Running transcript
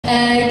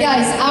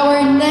Guys,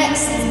 our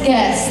next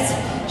guest,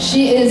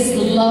 she is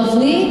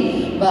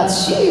lovely, but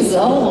she's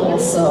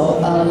also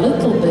a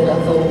little bit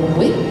of a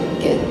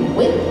wicked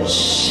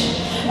witch.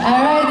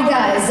 Alright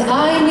guys,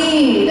 I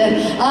need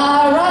a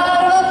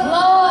round of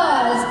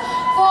applause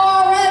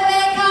for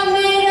Rebecca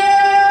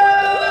Marder!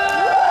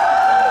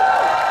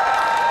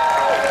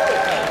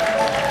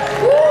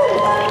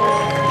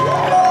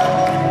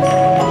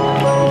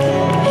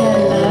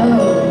 Hello.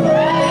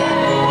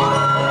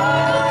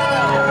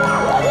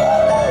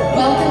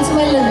 Welcome to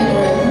my living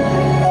room.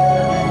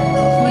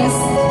 Please,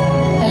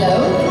 hello?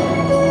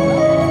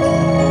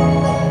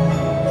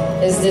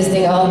 Is this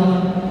thing on?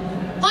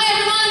 Hi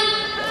everyone!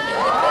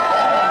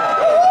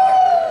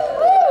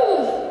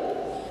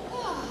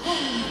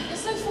 You're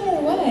so far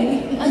away.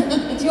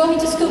 Do you want me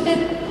to scoop it?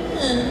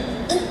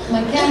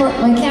 My camera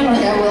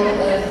guy will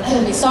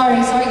kill me. Sorry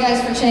guys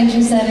for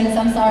changing settings.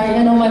 I'm sorry.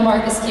 I know my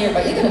mark is here,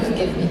 but you're gonna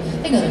forgive me.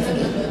 You're gonna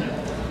forgive me.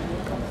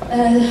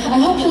 I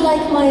hope you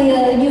like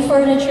my new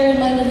furniture in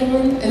my living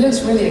room. It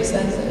looks really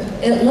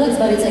expensive. It looks,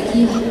 but it's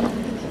IKEA.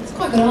 It's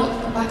quite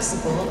good back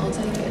support, I'll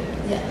take it.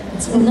 Yeah,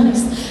 it's really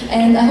nice.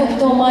 And I hope you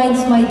don't mind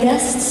my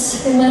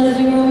guests in my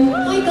living room.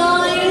 Hi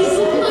guys!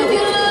 Hi.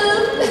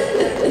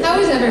 How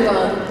is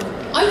everyone?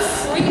 I'm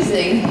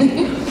freezing.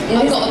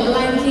 I've got a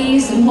blankie,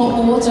 some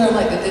hot water, I'm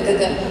like,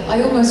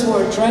 I almost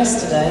wore a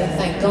dress today,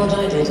 thank God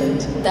I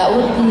didn't. That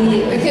would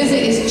be... Because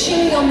it is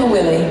chilly on the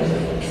willy.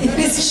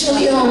 It's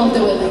chilly on all of the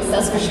willies,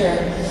 that's for sure.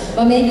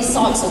 But maybe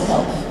socks would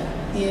help.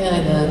 Yeah,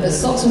 I know, but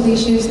socks with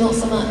these shoes, not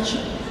so much.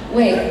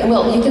 Wait,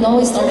 well, you can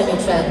always start a new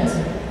trend.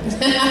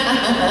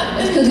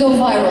 It could go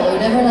viral, you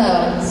never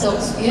know.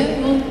 Socks, yeah,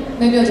 well,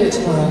 maybe I'll do it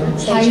tomorrow.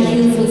 High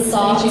heels with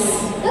socks.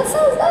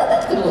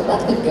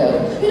 That could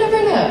go. You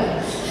never know.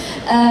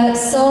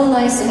 So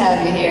nice to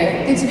have you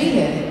here. Good to be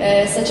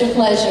here. Such a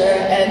pleasure,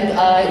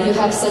 and you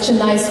have such a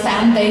nice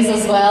fan base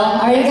as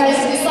well. Are you guys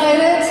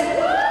excited?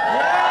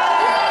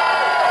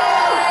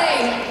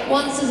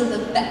 Onces are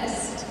the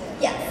best.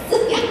 Yes.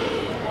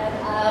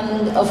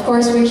 Of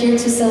course, we're here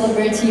to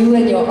celebrate you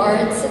and your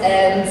art,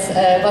 and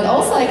but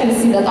also I can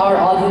see that our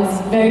audience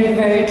is very,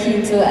 very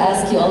keen to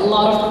ask you a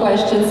lot of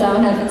questions. So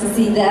I'm happy to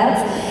see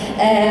that.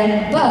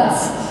 But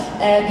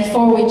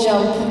before we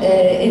jump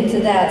into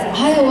that,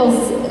 I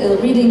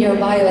was reading your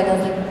bio and I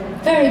was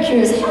like, very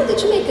curious. How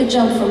did you make a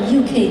jump from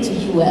UK to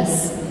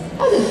US?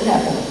 How did it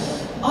happen?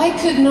 I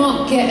could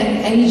not get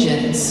an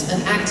agent,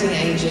 an acting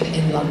agent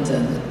in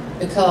London,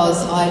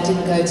 because I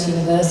didn't go to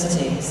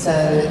university. So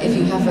if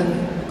you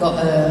haven't got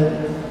a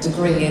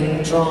degree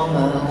in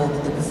drama or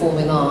the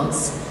performing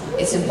arts,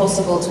 it's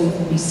impossible to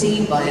even be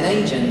seen by an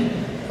agent.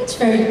 It's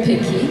very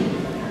picky.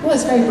 Well,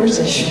 it's very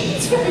British.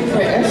 It's very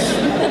British.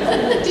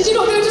 Did you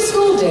not go to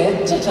school,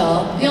 dear?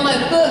 Ta-ta. You're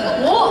like,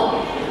 but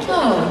what?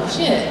 Oh,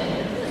 shit.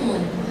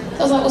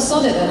 I was like, well,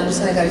 sod it then, I'm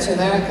just going to go to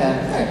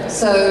America.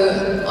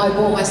 So I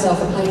bought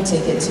myself a plane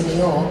ticket to New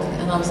York,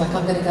 and I was like,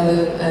 I'm going to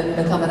go and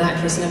become an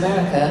actress in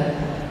America.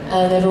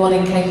 And everyone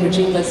in Cambridge,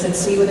 England said,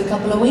 see you in a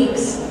couple of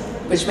weeks,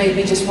 which made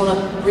me just want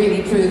to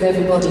really prove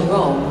everybody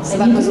wrong. So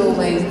that was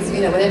always,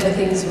 you know, whenever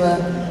things were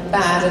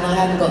bad and I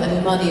hadn't got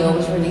any money or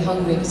was really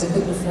hungry because I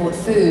couldn't afford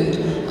food,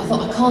 I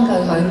thought, I can't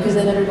go home because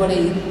then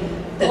everybody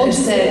that had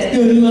said,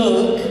 good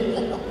luck,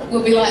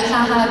 would be like,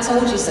 haha, I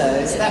told you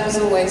so. So that was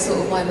always sort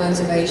of my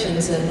motivation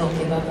to not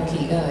give up and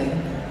keep going.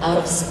 Out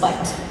of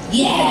spite.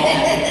 Yeah,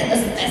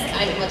 that's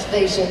kind of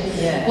motivation.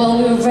 Yeah. Well,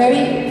 we were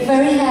very,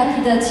 very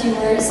happy that you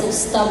were so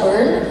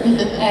stubborn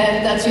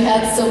and that you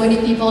had so many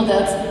people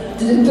that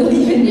didn't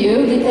believe in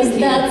you, because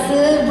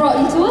that brought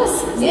you to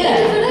us. So yeah. Thank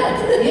you for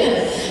that.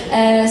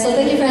 Yeah. So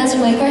thank you for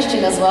answering my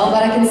question as well,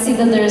 but I can see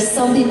that there's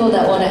some people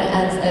that want to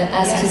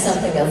ask you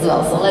something as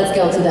well, so let's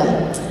go to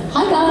them.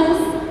 Hi guys.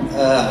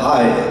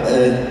 Hi.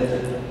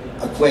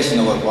 A question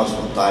about what's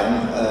on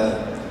time.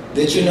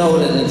 Did you know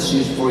that in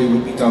season 4 you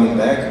would be coming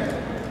back?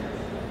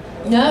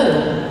 No,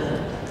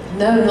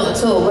 not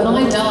at all. When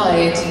I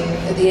died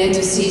at the end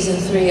of season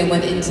 3 and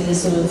went into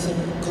this sort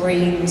of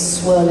green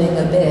swirling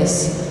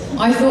abyss,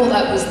 I thought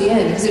that was the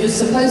end, because it was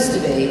supposed to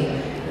be.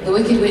 The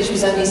Wicked Witch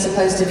was only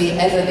supposed to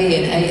ever be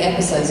in 8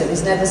 episodes. It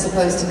was never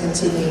supposed to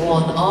continue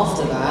on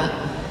after that.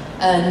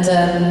 And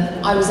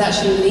I was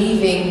actually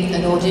leaving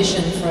an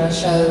audition for a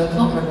show, I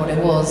can't remember what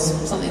it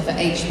was, something for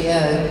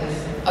HBO.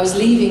 I was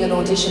leaving an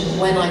audition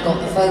when I got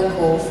the phone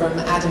call from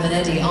Adam and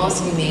Eddie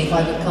asking me if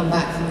I would come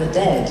back from the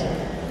dead.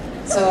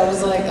 So I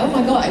was like, oh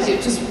my God,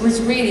 it just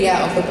was really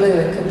out of the blue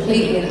and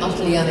completely and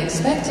utterly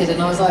unexpected.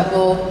 And I was like,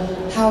 well,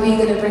 how are you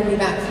going to bring me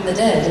back from the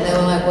dead? And they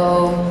were like,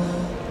 well,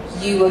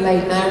 you were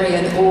made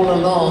Marion all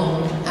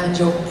along and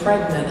you're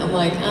pregnant. I'm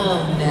like,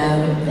 oh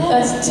no,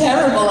 that's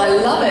terrible, I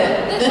love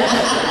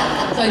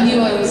it. So I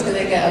knew I was going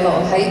to get a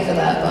lot of hate for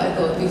that, but I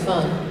thought it'd be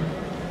fun.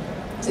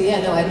 So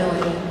yeah, no, I had no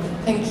idea.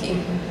 Thank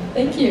you.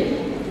 Thank you.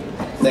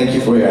 Thank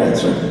you for your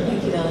answer.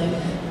 Thank you, darling.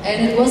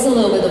 And it was a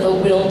little bit of a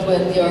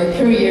whirlwind, your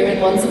career in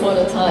Once Upon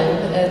a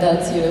Time,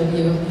 that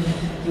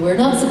you were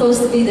not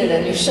supposed to be there,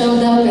 and you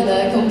showed up in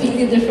a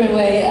completely different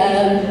way.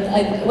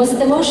 Was it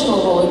an emotional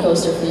roller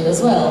coaster for you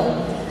as well?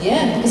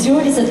 Yeah. Because you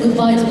already said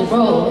goodbye to the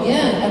role.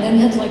 Yeah. And then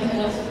you had to like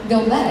kind of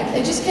go back.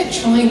 They just kept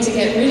trying to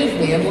get rid of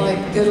me. I'm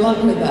like, good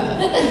luck with that.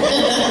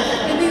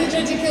 Maybe they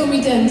tried to kill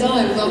me 10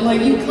 times. I'm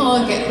like, you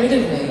can't get rid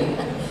of me.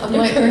 I'm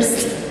like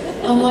cursed.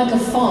 I'm like a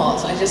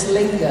fart. I just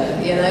linger.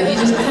 You know, you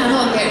just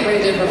cannot get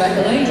rid of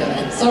Rebecca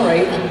Marder.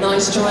 Sorry,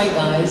 nice try,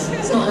 guys.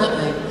 It's not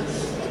happening.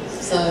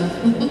 So,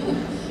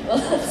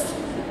 well,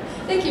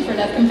 thank you for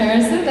that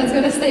comparison. That's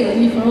going to stay with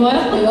me for a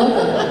while. You're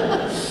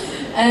welcome.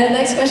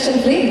 Next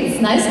question, please.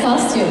 Nice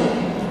costume.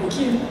 Thank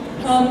you.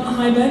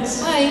 Hi,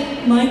 Bex.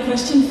 Hi. My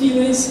question for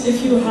you is,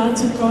 if you had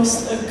to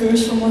cast a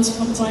ghost from Once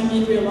Upon a Time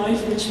in real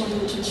life, which one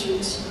would you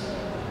choose?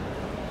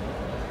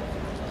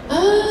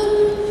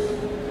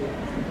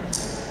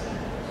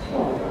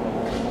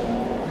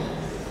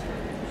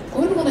 I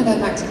wouldn't want to go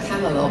back to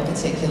Camelot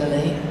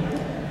particularly.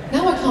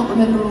 Now I can't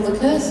remember all the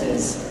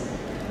curses.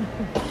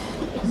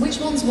 Which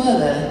ones were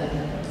there?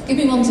 Give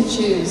me one to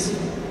choose.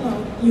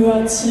 You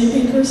had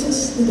sleeping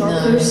curses, the dark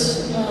No.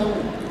 curse,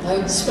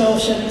 No. spell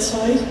shed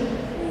inside.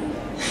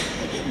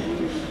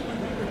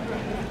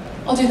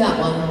 I'll do that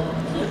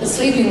one. The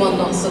sleeping one,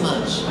 not so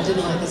much. I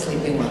didn't like the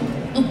sleeping one.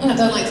 I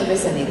don't like to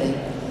miss anything.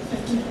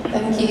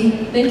 Thank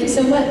you. Thank you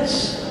so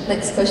much.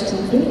 Next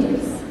question,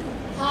 please.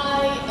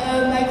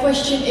 Hi, my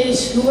question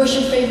is, who was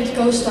your favorite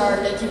co-star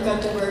that you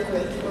got to work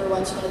with for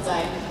Once Upon a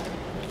Time?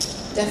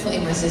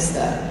 Definitely my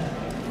sister.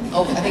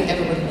 Oh, I think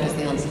everybody knows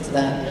the answer to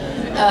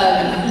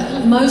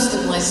that. Most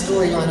of my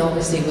storyline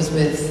obviously was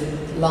with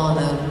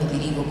Lana, with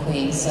the Evil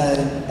Queen, so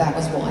that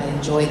was what I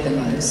enjoyed the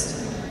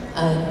most.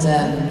 And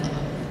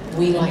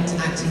we liked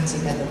acting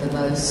together the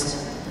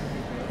most.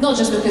 Not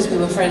just because we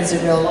were friends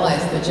in real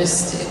life, but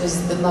just it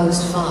was the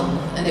most fun.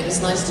 And it was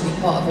nice to be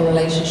part of a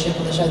relationship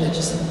on the show that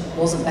just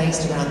wasn't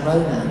based around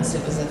romance.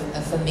 It was a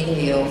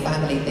familial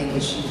family thing,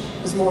 which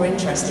was more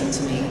interesting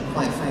to me,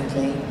 quite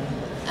frankly.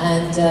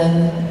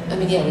 And I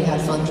mean, yeah, we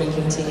had fun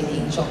drinking tea and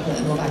eating chocolate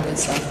and all that good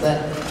stuff, but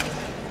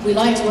we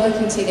liked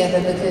working together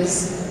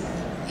because,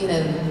 you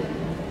know,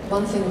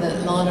 one thing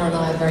that Lana and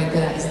I are very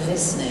good at is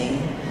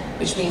listening,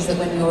 which means that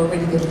when you're a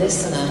really good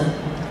listener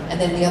and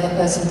then the other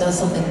person does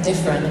something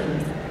different,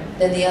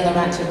 then the other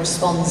actor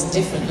responds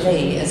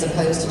differently as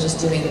opposed to just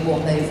doing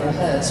what they've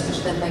rehearsed,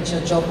 which then makes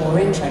your job more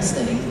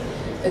interesting.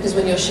 Because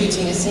when you're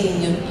shooting a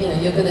scene,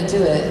 you're going to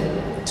do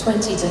it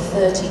 20 to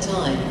 30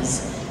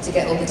 times to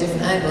get all the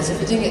different angles. If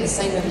you're doing it the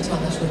same every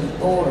time, that's really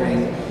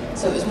boring.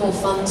 So it was more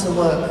fun to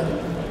work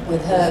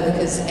with her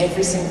because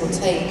every single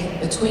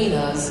take between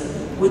us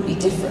would be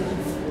different,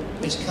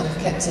 which kind of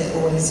kept it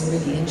always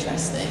really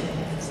interesting.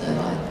 So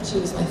she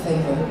was my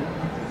favourite.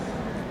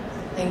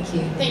 Thank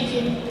you. Thank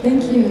you.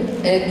 Thank you.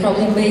 It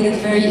probably made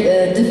it very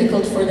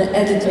difficult for the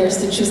editors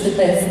to choose the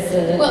best.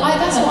 Well,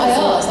 that's what I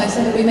asked. I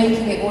said, are we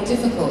making it more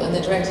difficult? And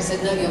the director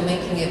said, no, you're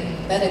making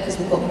it better because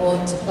we've got more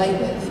to play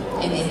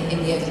with in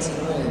the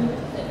editing room.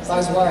 So I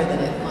was worried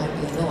that it might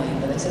be annoying,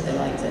 but they said they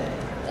liked it.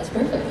 That's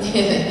perfect.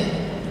 Yeah.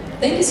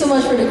 Thank you so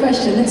much for the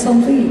question. Next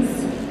one, please.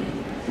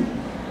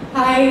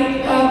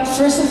 Hi.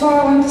 First of all,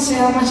 I want to say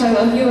how much I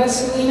love you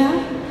as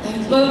Zelena.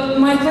 Thank you. But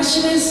my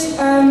question is,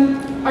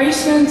 are you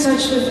still in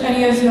touch with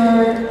any of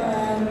your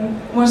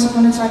Once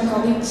Upon a Time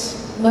colleagues?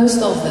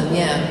 Most of them,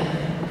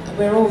 yeah.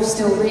 We're all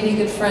still really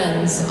good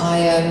friends. I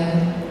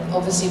am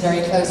obviously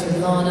very close with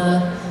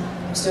Lana.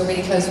 I'm still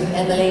really close with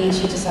Emily.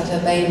 She just had her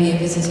baby and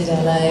visited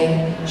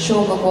LA.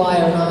 Sean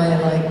Maguire and I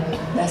are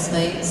like best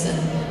mates,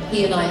 and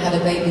he and I had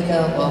a baby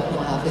girl, well,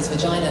 not out of his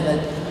vagina,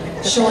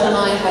 but Sean and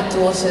I had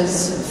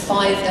daughters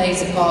 5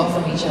 days apart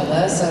from each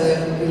other, so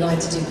we like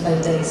to do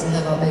play dates and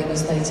have our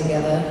babies play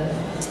together.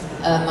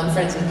 I'm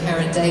friends with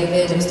Karen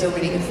David. I'm still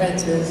really good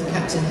friends with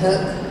Captain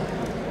Hook.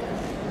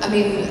 I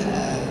mean,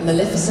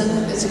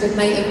 Maleficent is a good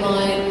mate of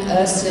mine.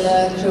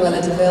 Ursula,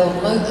 Cruella de Vil.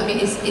 I mean,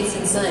 it's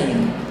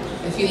insane.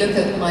 If you look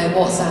at my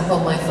WhatsApp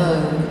on my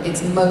phone,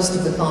 it's most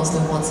of the cast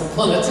of Once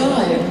Upon a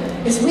Time.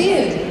 It's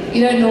weird.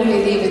 You don't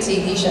normally leave a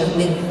TV show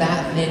with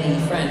that many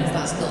friends.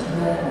 That's not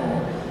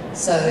normal.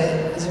 So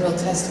it's a real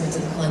testament to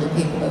the kind of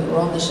people that were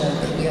on the show,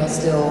 that we are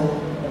still,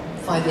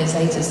 5 years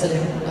later, still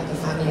in, like a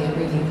family and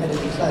really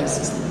incredibly close.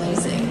 It's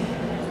amazing.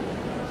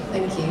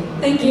 Thank you.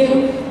 Thank you.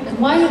 And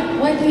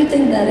why do you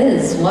think that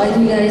is? Why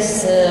do you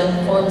guys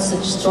form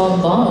such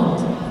strong bond?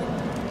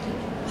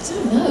 I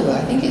don't know.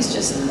 I think it's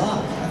just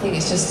luck. I think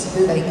it's just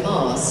who they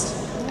cast.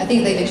 I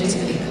think they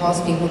legitimately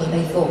cast people that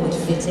they thought would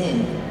fit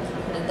in.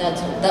 And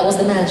that was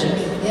the magic.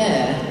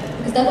 Yeah.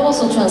 Because that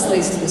also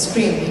translates to the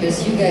screen,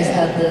 because you guys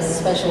had this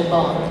special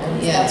bond,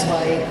 and that's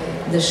why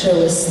the show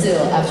is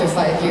still, after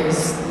 5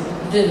 years,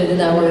 vivid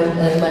in our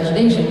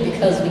imagination,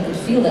 because we could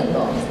feel that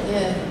bond.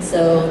 Yeah.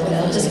 So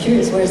I'm just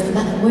curious, where's the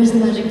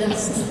magic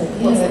dust?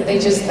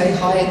 They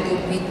hired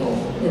good people,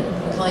 Yeah.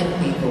 kind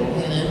people,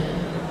 you know.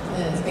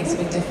 Yeah, it makes a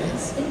big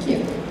difference. Thank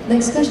you.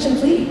 Next question,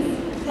 please.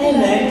 Hi,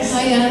 Lex.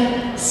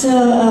 Hiya.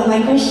 So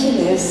my question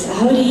is,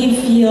 how do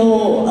you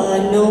feel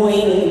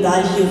knowing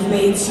that you've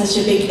made such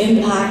a big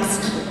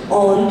impact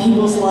on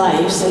people's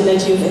lives and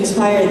that you've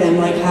inspired them?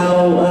 Like,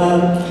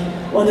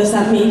 what does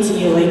that mean to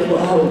you? Like,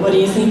 what do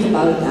you think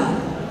about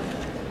that?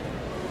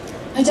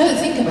 I I don't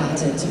think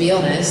about it, to be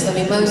honest. I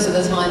mean, most of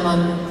the time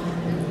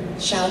I'm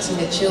shouting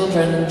at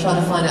children and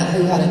trying to find out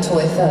who had a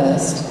toy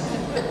first.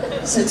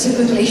 So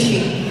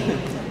typically,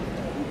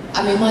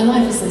 I mean, my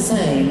life is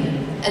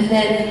insane. And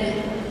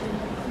then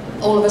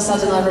all of a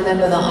sudden I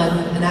remember that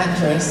I'm an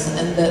actress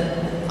and that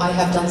I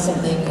have done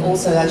something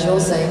also, as you're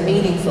saying,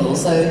 meaningful.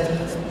 So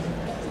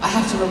I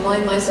have to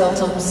remind myself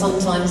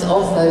sometimes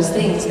of those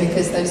things,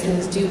 because those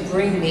things do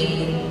bring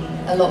me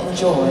a lot of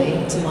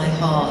joy to my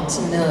heart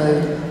to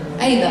know,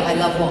 A, that I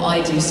love what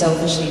I do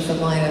selfishly for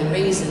my own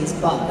reasons,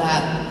 but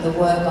that the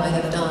work I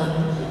have done,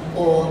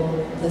 or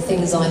the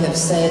things I have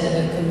said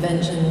at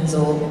conventions,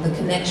 or the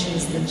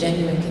connections, the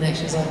genuine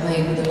connections I've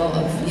made with a lot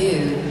of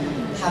you,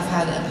 have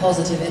had a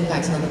positive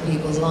impact on other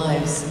people's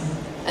lives.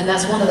 And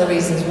that's one of the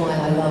reasons why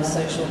I love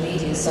social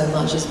media so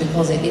much, is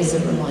because it is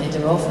a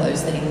reminder of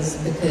those things,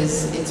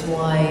 because it's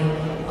why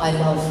I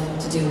love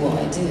to do what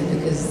I do,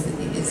 because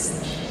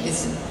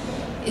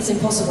it's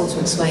impossible to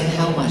explain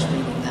how much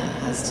meaning that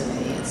has to me.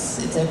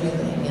 It's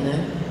everything, you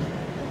know.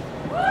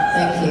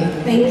 Thank you.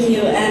 Thank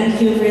you,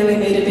 and you've really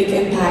made a big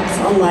impact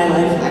on my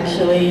life,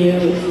 actually.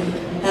 You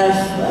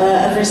have,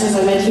 ever since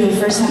I met you the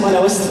first time when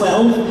I was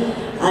 12,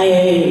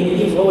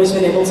 you've always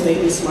been able to make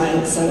me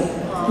smile, so.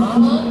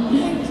 Aww,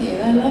 thank you,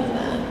 I love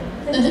that.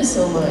 Thank you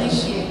so much.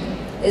 Thank you.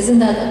 Isn't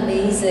that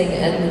amazing?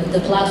 And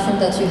the platform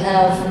that you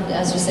have,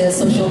 as you said,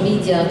 social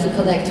media, to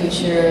connect with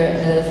your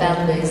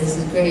fan base, this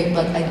is great.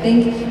 But I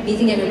think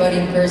meeting everybody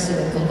in person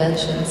at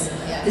conventions,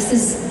 this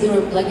is,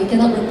 like, you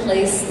cannot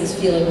replace this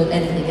feeling with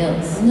anything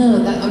else.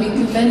 No, I mean,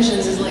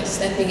 conventions is like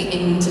stepping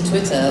into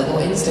Twitter or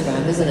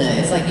Instagram, isn't it?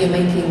 It's like you're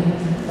making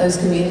those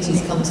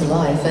communities come to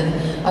life. And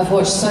I've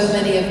watched so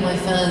many of my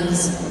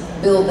fans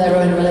build their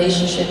own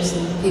relationships,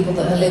 and people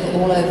that live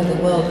all over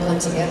the world come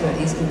together at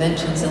these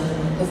conventions and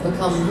have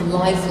become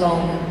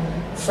lifelong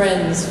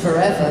friends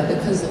forever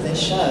because of this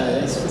show.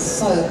 It's just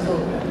so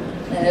cool.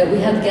 We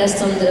had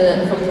guests from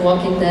The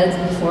Walking Dead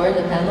before in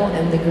the panel,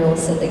 and the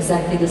girls said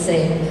exactly the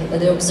same. That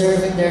they're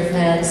observing their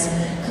fans,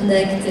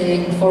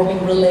 connecting,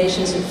 forming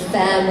relations with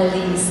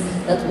families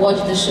that watch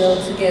the show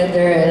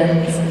together,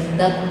 and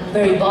that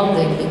very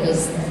bonding,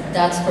 because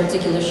that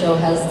particular show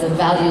has the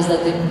values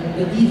that they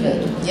believe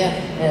in. Yeah.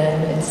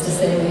 And it's the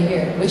same way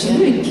here, which is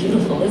really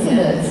beautiful, isn't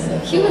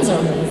it? Humans are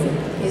amazing.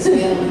 Yes,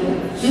 we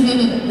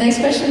are. Next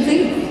question,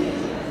 please.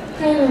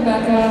 Hi,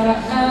 Rebecca.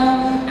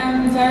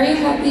 I'm very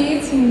happy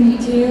to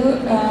meet you.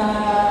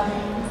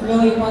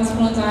 Really, Once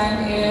Upon a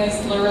Time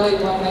is literally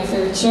one of my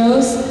favorite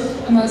shows.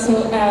 I'm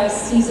also at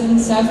season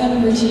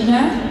 7,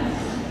 Regina.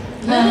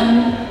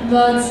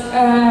 But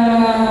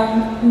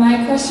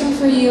my question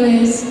for you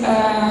is,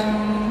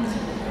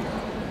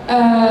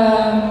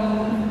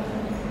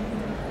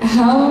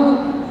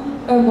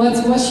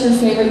 what's your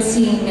favorite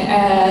scene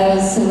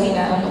as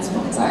Zelena on Once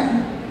Upon a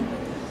Time?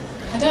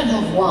 I don't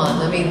have one.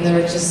 I mean, there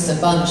are just a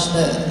bunch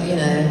that, you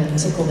know,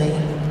 tickle me.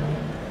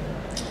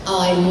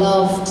 I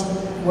loved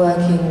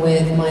working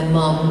with my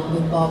mum,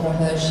 with Barbara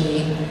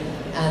Hershey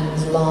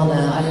and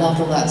Lana. I loved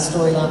all that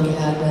storyline we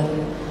had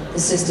when the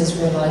sisters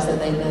realised that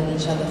they'd known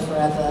each other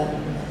forever.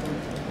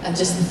 And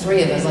just the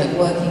three of us, like,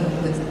 working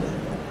with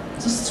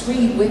just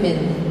 3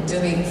 women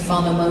doing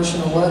fun,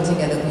 emotional work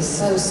together was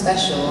so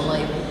special. And,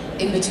 like,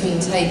 in between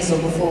takes or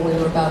before we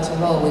were about to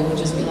roll, we would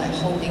just be like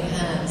holding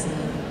hands and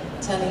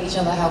telling each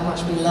other how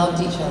much we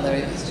loved each other.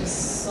 It was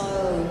just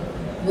so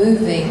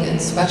moving and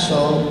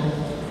special.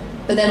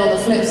 But then on the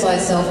flip side,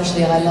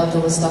 selfishly, I loved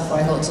all the stuff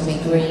where I got to be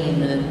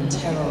green and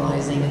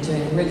terrorizing and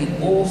doing really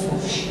awful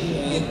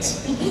shit.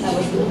 That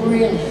was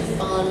really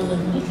fun,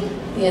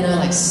 you know,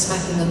 like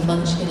smacking a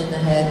munchkin in the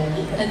head.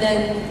 And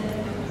then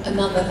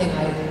another thing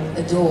I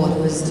adored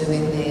was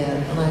doing the,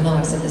 and I know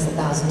I've said this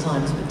 1,000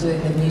 times, but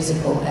doing the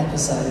musical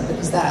episode,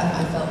 because that,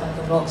 I felt like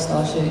a rock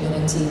star shooting an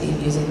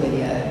MTV music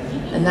video.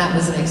 And that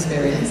was an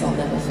experience I'll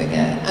never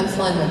forget. And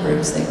flying my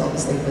broomstick,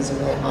 obviously, was a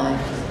real high,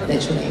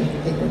 literally,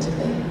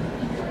 figuratively.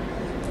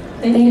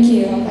 Thank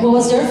you. What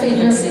was your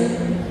favorite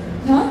scene?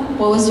 Huh?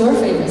 What was your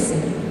favorite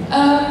scene?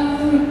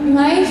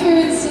 My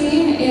favorite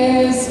scene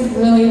is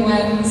really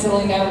when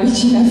Zelena and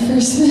Regina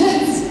first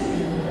met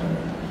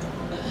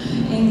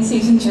in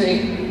season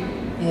 3.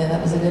 Yeah,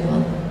 that was a good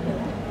one.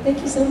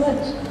 Thank you so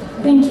much.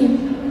 Thank you.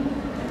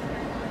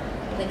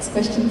 Next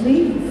question,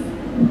 please.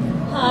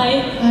 Hi.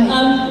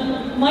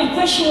 Hi. My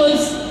question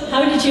was,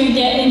 how did you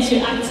get into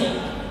acting?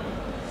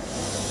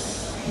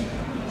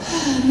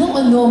 Not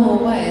a normal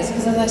way,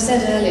 because as I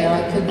said earlier,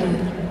 I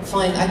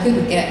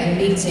couldn't get a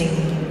meeting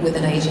with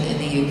an agent in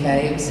the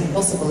UK. It was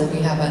impossible if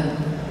you haven't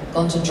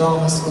gone to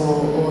drama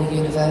school or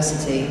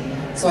university.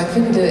 So I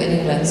couldn't do it in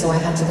England, so I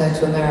had to go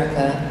to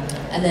America.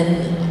 And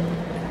then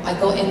I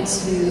got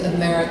into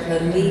America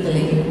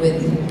legally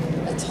with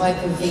a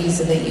type of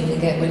visa that you can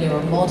get when you're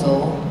a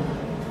model,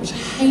 which I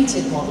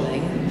hated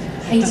modeling,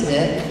 hated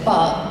it,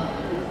 but,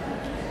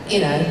 you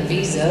know,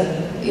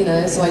 visa. You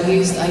know, so I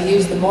used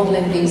the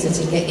modelling visa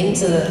to get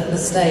into the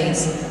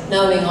States,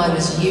 knowing I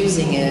was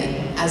using it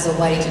as a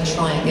way to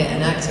try and get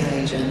an acting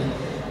agent.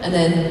 And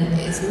then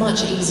it's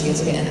much easier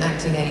to get an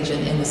acting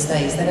agent in the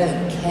States. They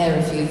don't care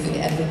if you've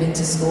ever been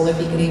to school, if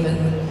you can even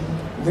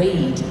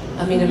read.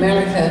 I mean,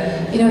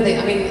 America, you know,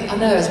 I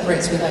know as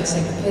Brits we like to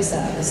take the piss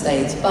out of the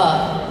States,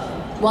 but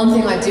one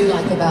thing I do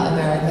like about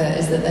America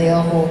is that they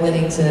are more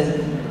willing to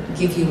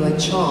give you a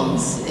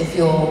chance. If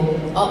you're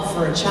up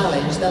for a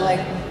challenge, they're like,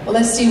 well,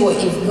 let's see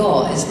what you've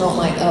got. It's not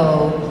like,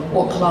 oh,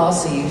 what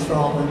class are you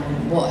from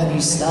and what have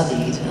you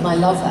studied? And I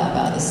love that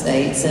about the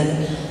States.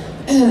 And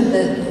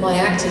my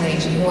acting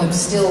agent, who I'm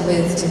still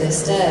with to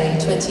this day,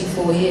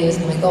 24 years,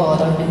 my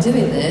God, I've been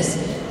doing this,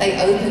 they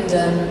opened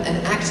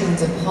an acting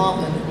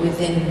department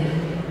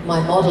within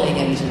my modelling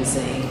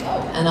agency.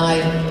 And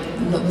I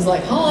was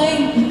like, hi!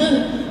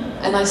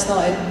 And I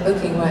started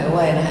booking right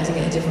away, and I had to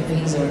get a different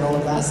visa and all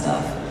of that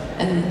stuff.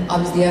 And I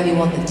was the only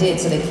one that did,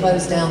 so they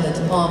closed down the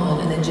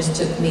department and then just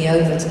took me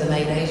over to the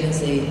main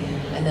agency.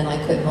 And then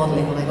I quit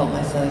modelling when I got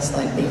my first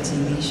big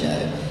TV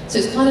show. So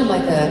it's kind of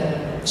like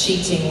a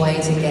cheating way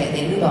to get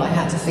in, but I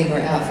had to figure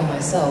it out for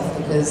myself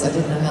because I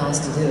didn't know how else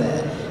to do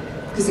it.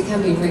 Because it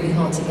can be really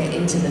hard to get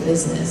into the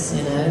business,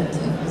 you know.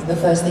 The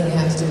first thing you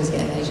have to do is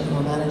get an agent or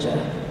a manager.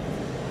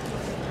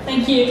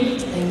 Thank you.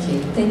 Thank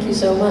you. Thank you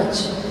so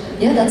much.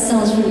 Yeah, that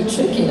sounds really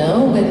tricky,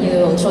 no? When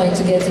you're trying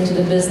to get into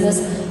the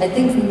business. I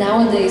think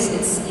nowadays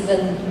it's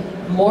even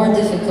more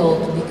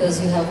difficult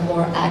because you have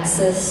more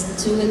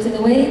access to it in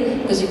a way,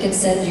 because you can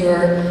send your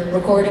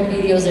recording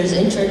videos, there's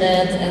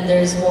internet, and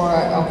there's more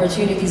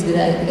opportunities with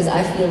that, because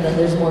I feel that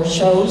there's more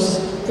shows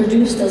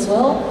produced as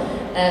well.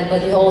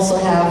 But you also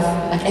have,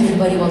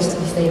 everybody wants to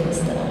be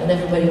famous now, and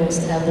everybody wants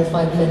to have their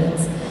 5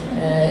 minutes.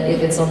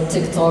 If it's on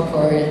TikTok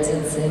or it's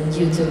in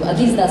YouTube, at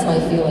least that's my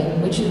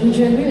feeling. Would you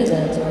agree with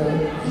that? Or?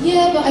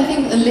 Yeah, but I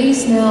think at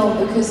least now,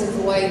 because of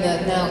the way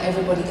that now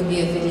everybody can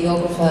be a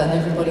videographer and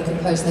everybody can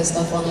post their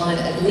stuff online,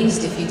 at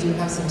least if you do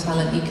have some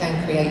talent, you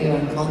can create your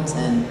own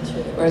content.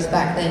 Whereas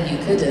back then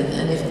you couldn't,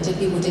 and if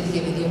people did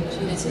give you the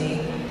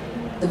opportunity,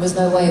 there was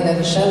no way of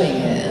ever showing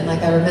it. And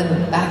I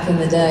remember back in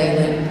the day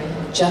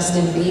when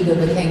Justin Bieber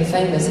became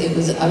famous, it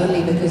was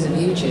only because of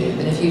YouTube.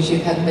 And if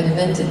YouTube hadn't been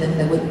invented, then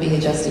there wouldn't be a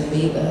Justin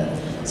Bieber.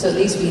 So at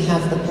least we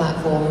have the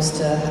platforms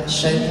to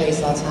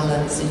showcase our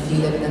talents. If you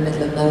live in the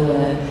middle of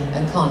nowhere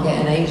and can't get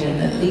an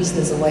agent, at least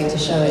there's a way to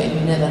show it, and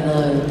you never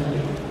know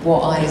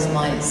what eyes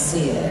might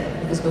see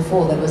it. Because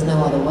before there was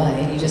no other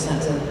way, you just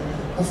had to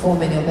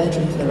perform in your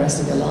bedroom for the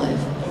rest of your life.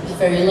 You're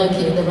very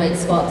lucky, in the right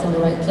spot, in the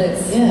right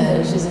place. Yeah,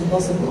 which is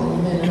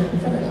impossible.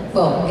 Yeah.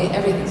 Well,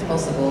 everything's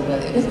possible,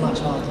 but it is much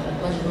harder.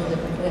 Much more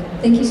difficult. Yeah.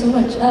 Thank you so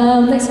much.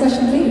 Next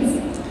question, please.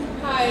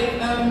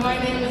 Hi, my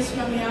name is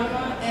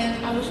Mariama,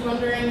 and I was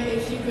wondering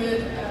if you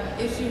could,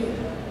 if you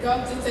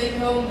got to take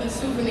home a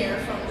souvenir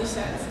from the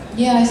set.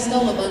 Yeah, I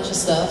stole a bunch of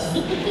stuff.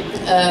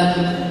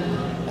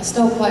 I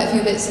stole quite a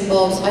few bits and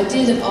bobs. I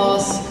did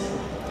ask,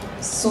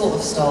 sort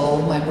of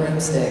stole my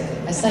broomstick.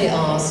 I say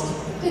ask,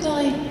 did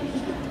I?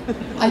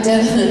 I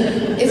don't.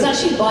 It's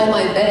actually by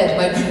my bed,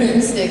 my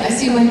broomstick. I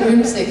see my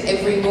broomstick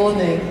every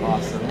morning.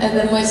 Awesome. And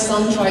then my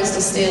son tries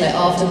to steal it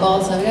after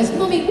bath time. He goes,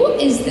 Mummy,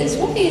 what is this?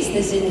 What is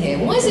this in here?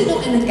 Why is it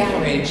not in the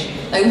garage?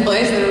 Like, why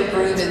is there a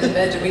broom in the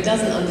bedroom? He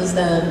doesn't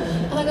understand.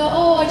 And I go,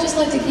 oh, I just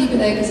like to keep it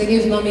there because it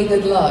gives Mummy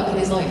good luck. And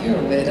he's like, you're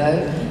a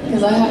weirdo.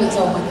 Because I haven't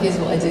told my kids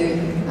what I do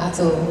at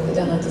all. They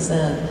don't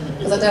understand.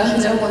 Because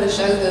I don't want to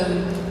show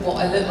them what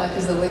I look like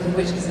as the Wicked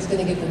Witch because it's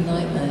going to give them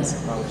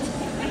nightmares.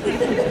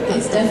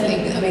 It's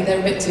definitely, I mean, they're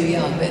a bit too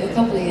young, but in a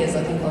couple of years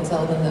I think I'll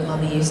tell them that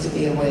Mummy used to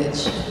be a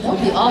witch. That would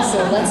be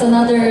awesome. That's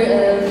another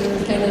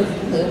kind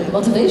of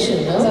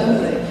motivation, no?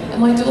 Totally. And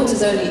my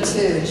daughter's only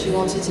 2, and she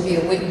wanted to be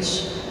a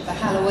witch for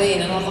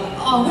Halloween, and I was like,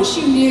 oh, I wish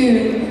you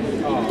knew.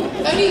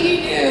 Only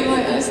you knew. I'm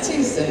like, that's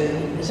too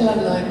soon. She'll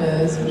have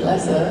nightmares,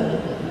 bless her.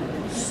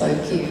 So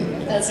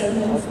cute. That's so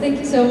nice. Thank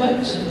you so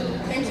much.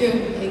 Thank you.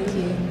 Thank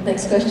you.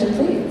 Next question,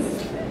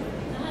 please.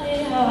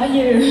 Hi, how are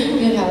you?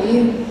 Good, how are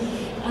you?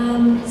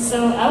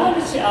 So I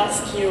wanted to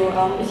ask you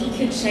if you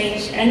could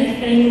change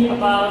anything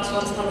about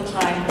Once Upon a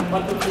Time,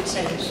 what would you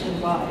change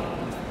and why?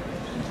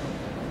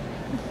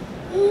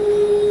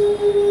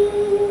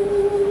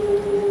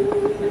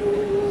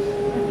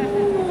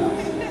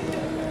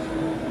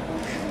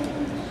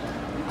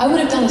 I would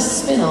have done a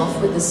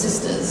spin-off with the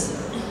sisters.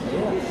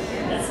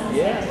 That sounds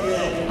like a good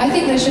idea. I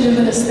think there should have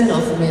been a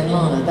spin-off for me and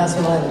Lana. That's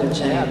what I would have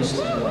changed.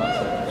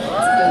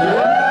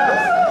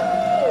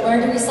 Where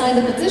do we sign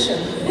the petition?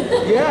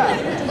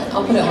 Yeah.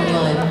 I'll put it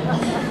online.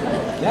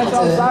 That's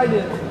outside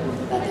it.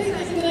 I think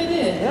that's a good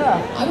idea.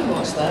 Yeah. I would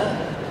watch that.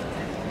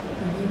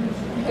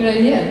 Good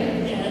idea.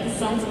 Yeah, that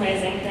sounds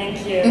amazing. Thank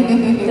you.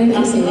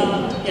 Thank you.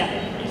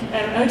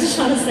 Yeah. I just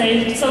want to say,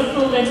 it's so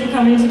cool that you're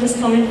coming to this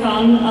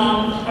Comic-Con.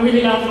 I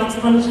really love Once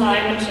Upon a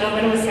Time, and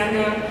when I was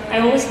younger, I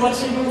always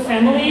watched it with my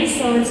family,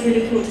 so it's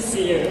really cool to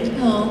see you.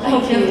 Oh, I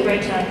hope thank you you. have a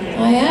great time here.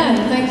 I am.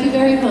 Thank you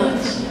very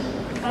much.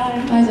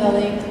 Bye. Bye,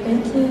 darling.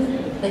 Thank you.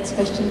 Next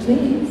question,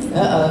 please.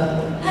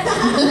 Uh-oh.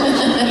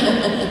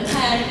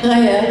 Hey,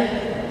 Hiya.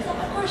 I've got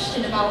a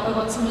question about a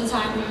Once Upon a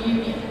Time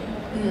reunion.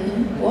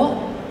 What?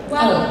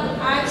 Well,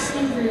 I've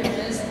seen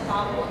rumours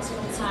about a Once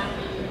Upon a Time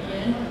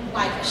reunion,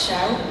 like a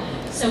show.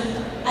 So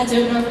I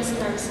don't know if it's a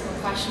very simple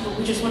question, but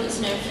we just wanted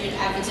to know if you'd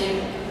ever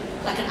do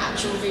like an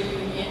actual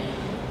reunion.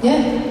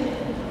 Yeah.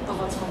 Of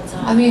Once Upon a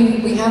Time. I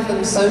mean, we have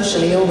them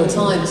socially all the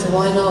time, so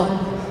why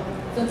not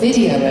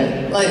video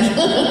it? Like,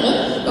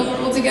 when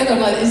we're all together, I'm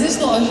like, is this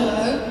not a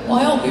show?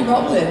 Why aren't we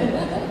rolling?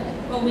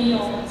 Well, we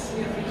all want to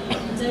do a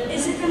reunion.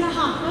 Is it going to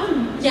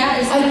happen? Yeah,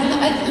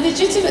 I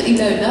legitimately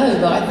don't know,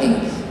 but I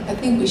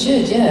think we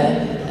should,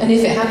 yeah. And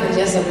if it happened,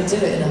 yes, I would do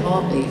it in a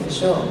heartbeat, for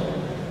sure.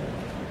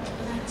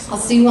 I'll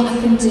see what I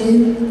can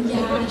do.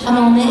 Yeah, I'm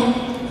on it.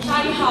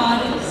 Try your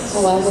hardest.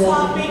 Oh, I will.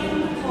 Start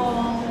making the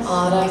calls.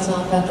 Alright,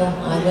 Rebecca,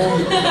 I will.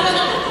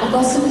 I've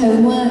got some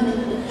homework.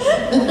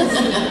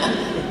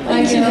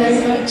 Thank you very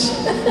much.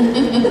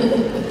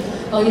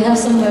 Oh, you have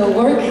some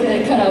work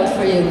cut out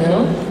for you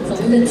now.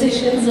 Some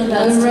petitions and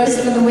that. No rest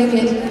for the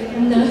wicked.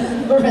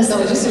 No rest. No,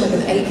 I just see like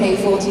an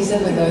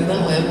AK-47 going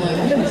that way. I'm like,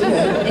 I don't do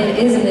it. It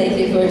is an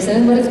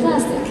AK-47, but it's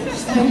plastic.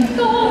 Thank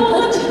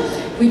God.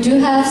 We do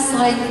have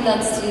sight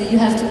that's you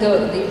have to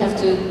go. You have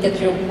to get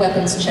your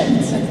weapons checked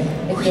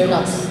if they're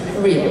not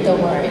real.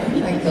 Don't worry.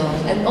 Thank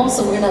God. And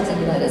also, we're not in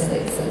the United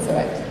States, so it's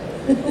alright.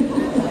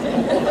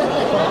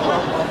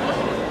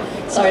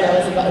 Sorry,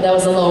 that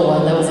was a low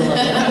one. That was a low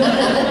one.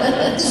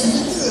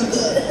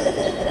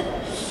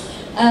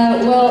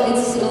 Well,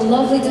 it's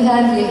lovely to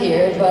have you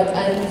here, but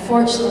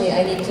unfortunately,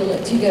 I need to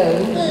let you go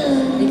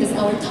because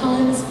our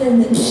time is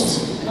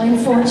finished.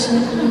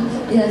 Unfortunately,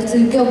 you have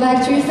to go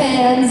back to your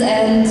fans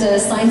and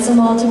sign some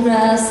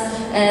autographs,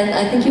 and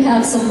I think you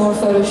have some more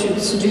photo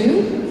shoots to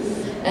do.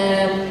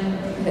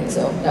 I think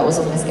so. That was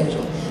on my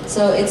schedule.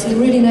 So it's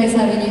really nice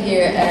having you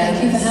here. And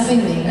thank you for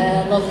having me.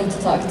 Lovely to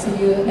talk to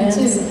you. Me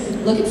too.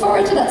 Looking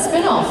forward to that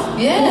spin-off.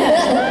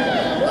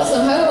 Yeah. Got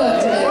some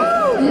homework to do.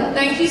 Yeah.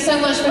 Thank you so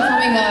much for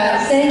coming,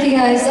 guys. Thank you,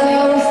 guys.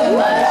 Thank you so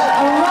much.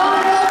 A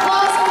round of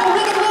applause for the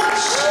Wicked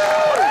Witch.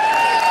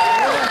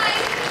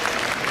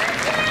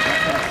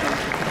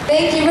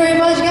 Thank you very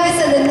much, guys.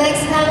 And the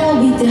next panel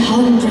will be the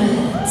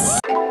 100.